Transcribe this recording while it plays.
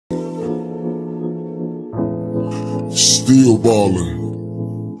Still ballin'.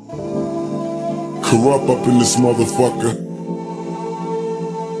 Corrupt up in this motherfucker.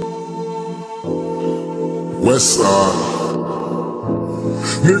 West side.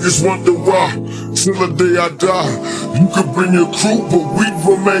 Niggas wonder why, till the day I die. You could bring your crew, but we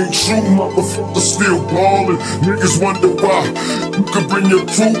remain true. Motherfuckers still ballin'. Niggas wonder why. You could bring your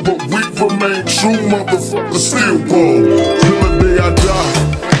crew, but we remain true. Motherfuckers still ballin'. Till the day I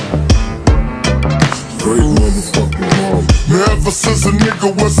die. Great motherfucking mom. Now ever since a nigga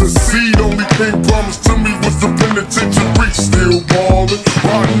was a seed, only thing promised to me was the penitentiary. Still ballin'.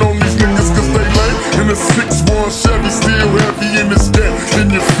 Riding on these niggas cause they lame. In a 6-1 Chevy, still heavy in the scat. Can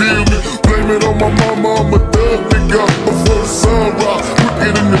you feel me? Blame it on my mama, I'm a thug nigga. Before the sun rise,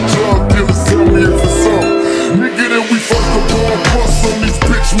 quicker than the drug dealers. Tell me if it's on. Nigga, then we fuck the ball bust on these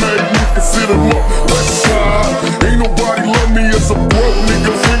bitch made niggas. Sit them up, west side. Ain't nobody love me as a broke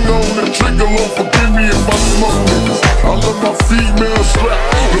nigga. Finger on the trigger, Lord forgive me if I smoke niggas. I love my female slap.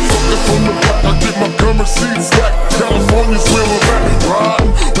 The fucker from the back, I get my currency stacked. California's where I'm at.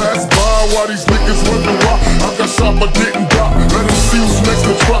 Riding, pass by while these niggas wonder why I got shot but didn't die. Let them see who's next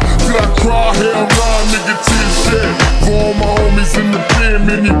to try. Did I cry? Hell nah, nigga, tears shed. For all my homies in the pen,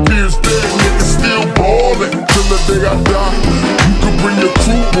 many peers dead. Niggas still ballin' till the day I die. You can bring your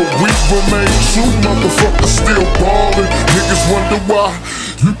crew, but we remain true. Motherfuckers still ballin'. Niggas wonder why.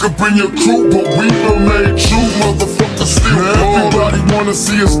 You can bring your crew, but we remain true. Motherfuckers still ballin'. Everybody wanna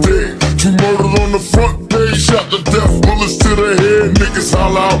see us dead. 2 murdered on the front page, shot to death, bullets to the head. Niggas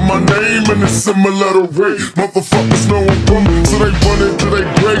holler out my name and it's similar to rape. Motherfuckers know I'm from, so they run into they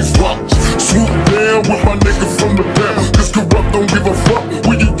graves. Rocks, swoop down with my nigga from the pound. Cause corrupt don't give a fuck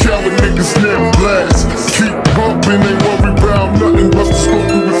when you coward niggas never blast. Keep pumping, ain't worry about nothing. Bust the smoke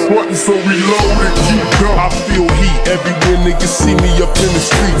through the frontin', so reload and keep going. I feel heat everywhere niggas see me up in the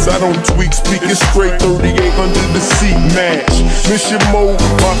streets. I don't tweak, speaking straight, 38 under the seat, match. Mission mode,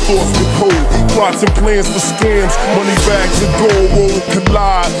 my thoughts get cold. Plots and plans for scams, money bags and gold roll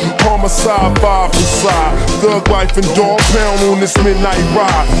collide. Homicide vibe inside, thug life and dog pound on this midnight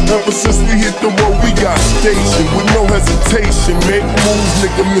ride. Ever since we hit the road, we got stationed with no hesitation. Make moves,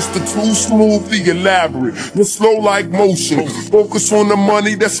 nigga, Mr. Too Smooth, the elaborate, and slow like motion. Focus on the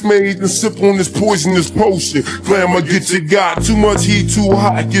money that's made and sip on this poisonous potion. Glamour get you got, too much heat, too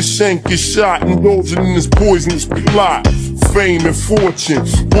hot, get shanked, get shot, indulging in this poisonous plot. Fame and fortune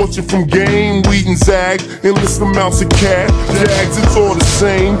from game, weed and zag, endless amounts of cash, jags, it's all the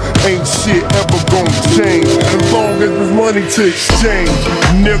same. Ain't shit ever gonna change as long as there's money to exchange,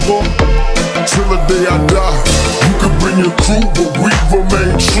 nigga. Till the day I die. You can bring your crew, but we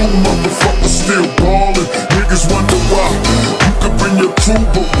remain true. Motherfuckers still ballin'. Niggas wonder why. You can bring your crew,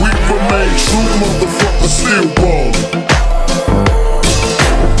 but we remain true. Motherfuckers still ballin'.